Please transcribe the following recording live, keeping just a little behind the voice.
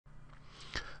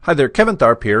Hi there, Kevin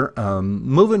Tharp here,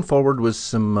 moving forward with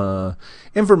some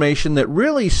information that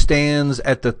really stands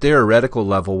at the theoretical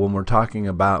level when we're talking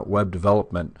about web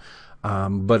development.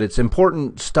 But it's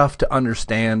important stuff to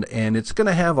understand, and it's going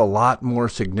to have a lot more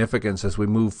significance as we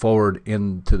move forward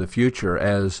into the future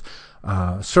as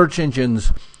search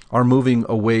engines are moving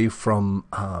away from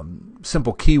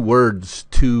simple keywords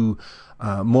to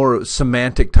more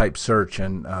semantic type search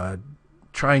and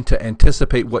trying to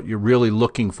anticipate what you're really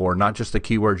looking for, not just the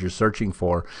keywords you're searching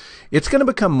for. It's going to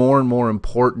become more and more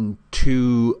important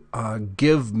to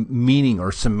give meaning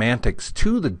or semantics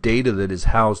to the data that is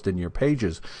housed in your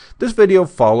pages. This video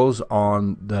follows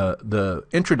on the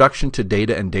Introduction to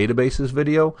Data and Databases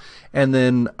video, and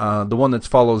then the one that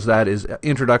follows that is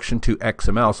Introduction to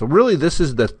XML. So really this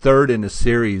is the third in a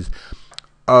series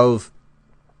of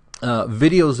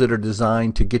videos that are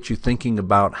designed to get you thinking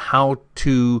about how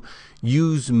to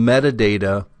use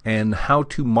metadata and how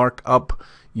to mark up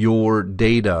your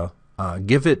data.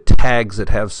 Give it tags that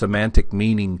have semantic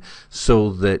meaning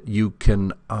so that you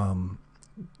can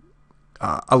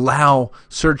allow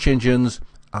search engines,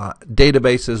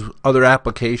 databases, other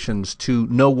applications to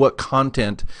know what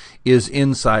content is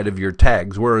inside of your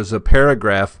tags, whereas a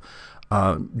paragraph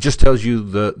just tells you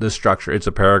the structure. It's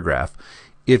a paragraph.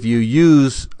 If you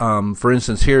use, for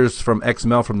instance, here's from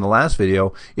XML from the last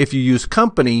video, if you use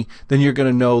company, then you're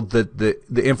going to know that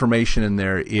the information in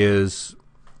there is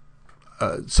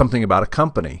something about a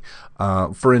company.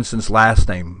 For instance, last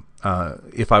name.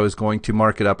 If I was going to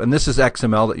mark it up, and this is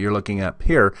XML that you're looking at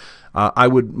here, I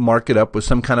would mark it up with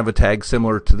some kind of a tag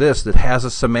similar to this that has a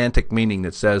semantic meaning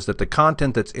that says that the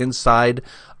content that's inside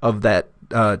of that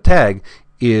tag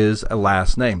is a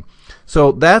last name.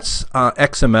 So that's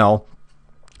XML.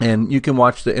 And you can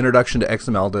watch the Introduction to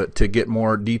XML to get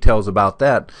more details about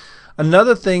that.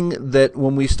 Another thing that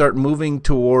when we start moving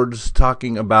towards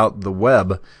talking about the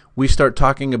web, we start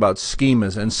talking about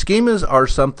schemas. And schemas are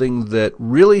something that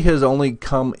really has only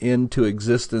come into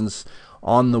existence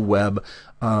on the web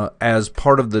as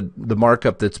part of the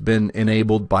markup that's been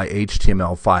enabled by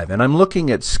HTML5. And I'm looking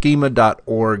at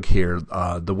schema.org here,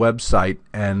 the website,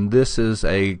 and this is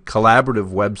a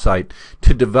collaborative website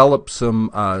to develop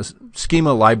some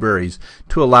schema libraries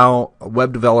to allow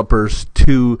web developers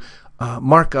to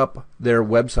mark up their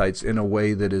websites in a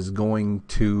way that is going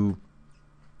to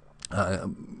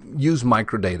use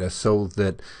microdata so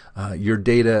that your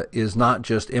data is not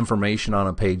just information on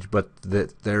a page, but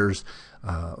that there's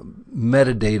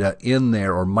metadata in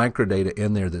there or microdata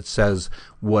in there that says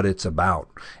what it's about.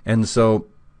 And so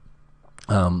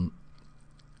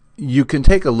you can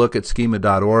take a look at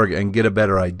schema.org and get a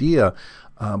better idea.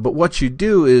 But what you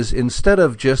do is, instead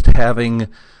of just having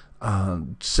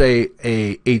say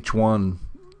a H1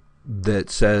 that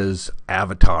says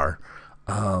avatar,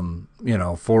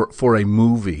 for a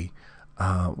movie,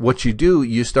 what you do,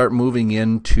 you start moving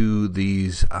into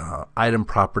these item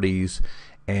properties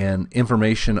and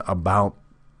information about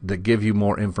that give you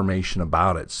more information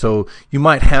about it. So you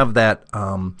might have that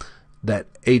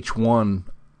that H1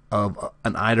 of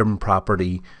an item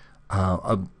property.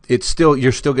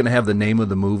 You're still going to have the name of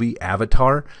the movie,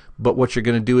 Avatar, but what you're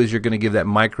going to do is you're going to give that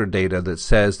microdata that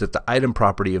says that the item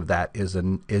property of that is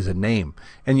a name,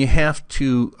 and you have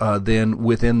to then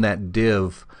within that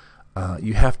div,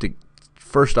 you have to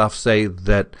first off say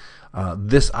that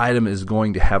this item is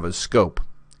going to have a scope,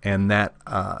 and that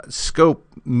scope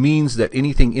means that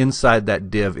anything inside that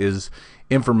div is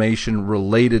information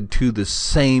related to the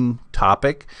same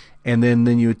topic. And then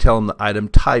you tell them the item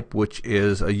type, which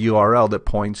is a URL that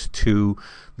points to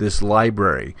this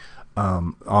library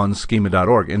on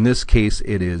schema.org. In this case,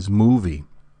 it is movie.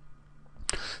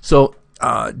 So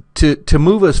to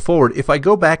move us forward, if I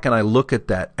go back and I look at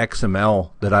that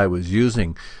XML that I was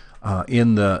using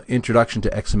in the Introduction to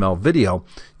XML video,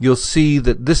 you'll see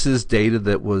that this is data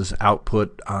that was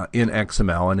output in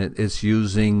XML, and it's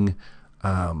using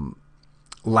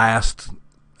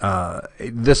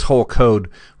this whole code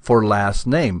for last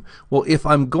name. Well, if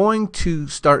I'm going to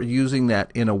start using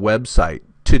that in a website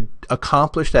to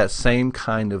accomplish that same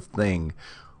kind of thing,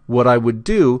 what I would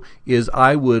do is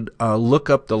I would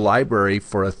look up the library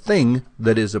for a thing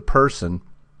that is a person,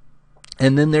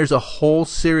 and then there's a whole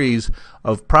series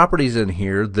of properties in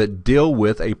here that deal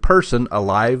with a person,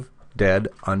 alive, dead,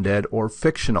 undead, or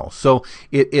fictional. So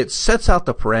it sets out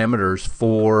the parameters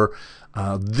for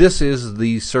this is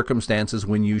the circumstances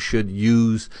when you should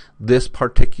use this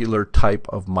particular type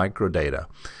of microdata.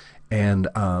 And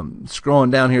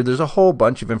scrolling down here, there's a whole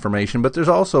bunch of information, but there's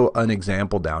also an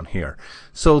example down here,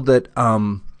 so that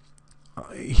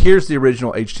here's the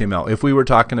original HTML. If we were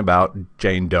talking about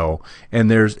Jane Doe and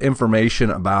there's information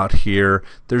about here,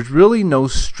 there's really no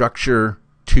structure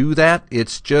to that.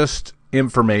 It's just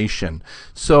information.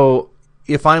 So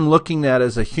if I'm looking at it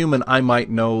as a human, I might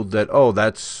know that, oh,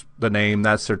 that's the name,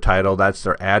 that's their title, that's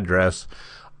their address.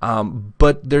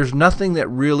 But there's nothing that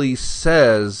really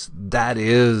says that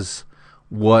is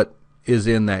what is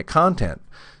in that content.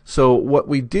 So what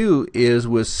we do is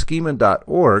with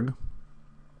schema.org,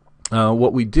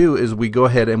 what we do is we go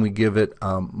ahead and we give it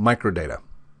microdata.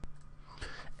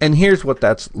 And here's what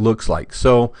that looks like.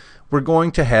 So we're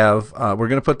going to have, we're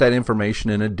going to put that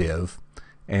information in a div,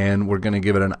 and we're going to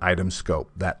give it an item scope.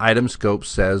 That item scope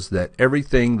says that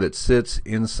everything that sits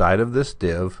inside of this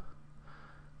div,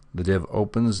 the div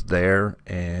opens there,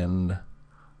 and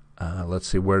let's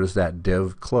see, where does that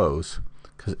div close?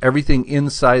 Because everything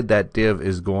inside that div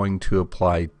is going to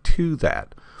apply to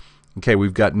that. Okay,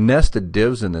 we've got nested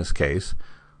divs in this case.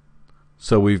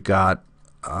 So we've got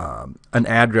an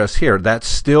address here. That's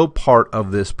still part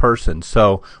of this person.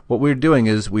 So what we're doing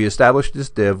is we establish this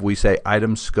div, we say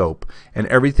item scope, and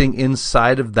everything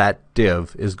inside of that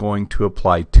div is going to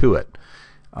apply to it.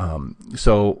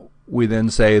 So we then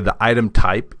say the item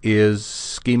type is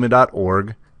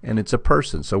schema.org, and it's a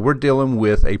person. So we're dealing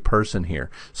with a person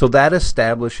here. So that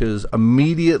establishes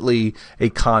immediately a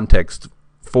context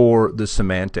for the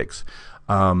semantics.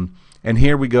 And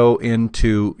here we go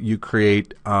into, you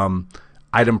create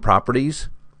item properties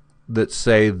that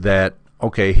say that,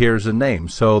 okay, here's a name.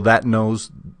 So that knows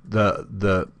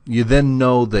you then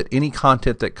know that any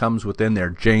content that comes within there,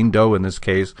 Jane Doe in this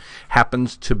case,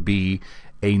 happens to be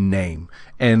a name.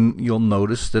 And you'll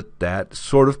notice that that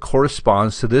sort of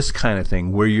corresponds to this kind of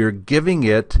thing where you're giving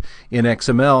it in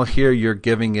XML. Here you're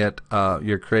giving it,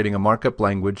 you're creating a markup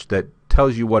language that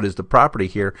tells you what is the property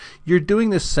here. You're doing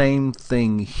the same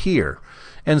thing here.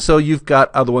 And so you've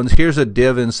got other ones. Here's a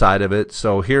div inside of it.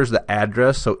 So here's the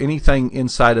address. So anything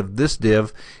inside of this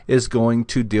div is going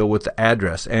to deal with the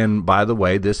address. And by the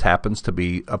way, this happens to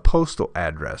be a postal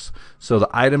address. So the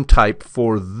item type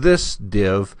for this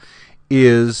div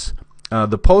is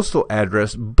the postal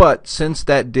address, but since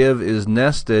that div is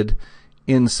nested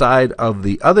inside of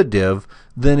the other div,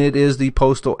 then it is the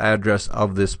postal address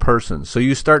of this person. So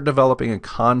you start developing a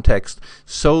context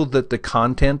so that the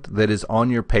content that is on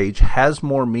your page has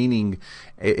more meaning.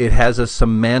 It has a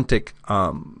semantic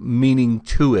meaning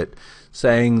to it,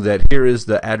 saying that here is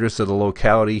the address of the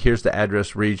locality, here's the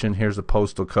address region, here's the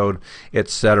postal code,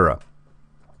 etc.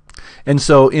 And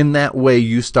so in that way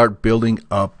you start building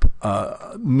up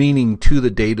meaning to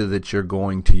the data that you're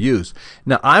going to use.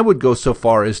 Now I would go so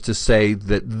far as to say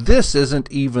that this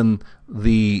isn't even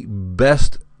the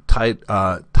best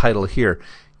title here.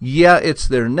 Yeah, it's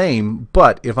their name,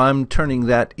 but if I'm turning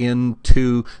that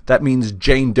into, that means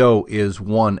Jane Doe is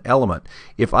one element.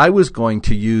 If I was going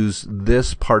to use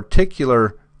this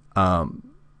particular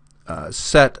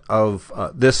set of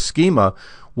this schema,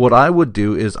 what I would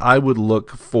do is I would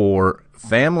look for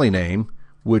family name,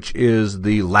 which is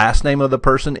the last name of the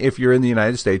person if you're in the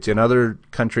United States. In other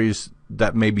countries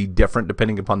that may be different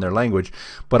depending upon their language,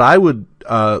 but I would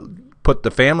put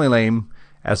the family name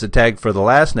as a tag for the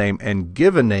last name and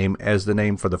given name as the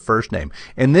name for the first name.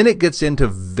 And then it gets into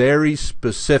very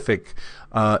specific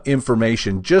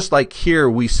information. Just like here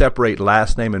we separate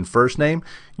last name and first name,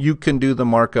 you can do the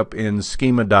markup in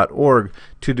schema.org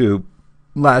to do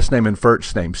last name and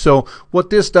first name. So what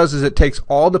this does is it takes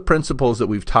all the principles that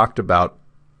we've talked about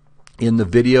in the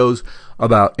videos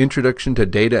about introduction to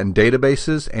data and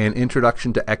databases and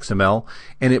introduction to XML,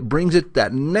 and it brings it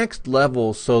that next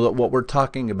level so that what we're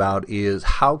talking about is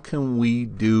how can we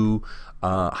do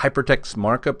hypertext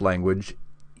markup language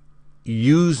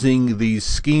using these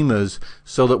schemas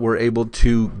so that we're able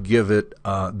to give it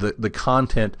the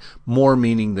content more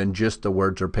meaning than just the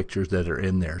words or pictures that are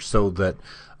in there, so that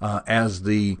as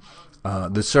the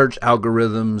search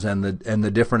algorithms and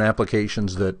the different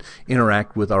applications that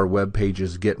interact with our web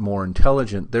pages get more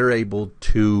intelligent, they're able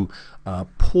to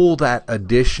pull that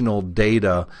additional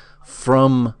data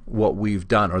from what we've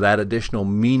done, or that additional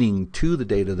meaning to the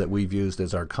data that we've used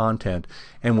as our content,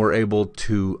 and we're able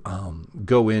to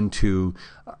go into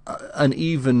an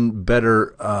even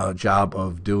better job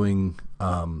of doing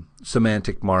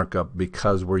semantic markup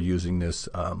because we're using this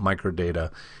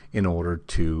microdata in order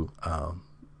to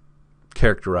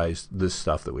characterize this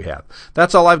stuff that we have.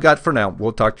 That's all I've got for now.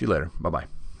 We'll talk to you later. Bye-bye.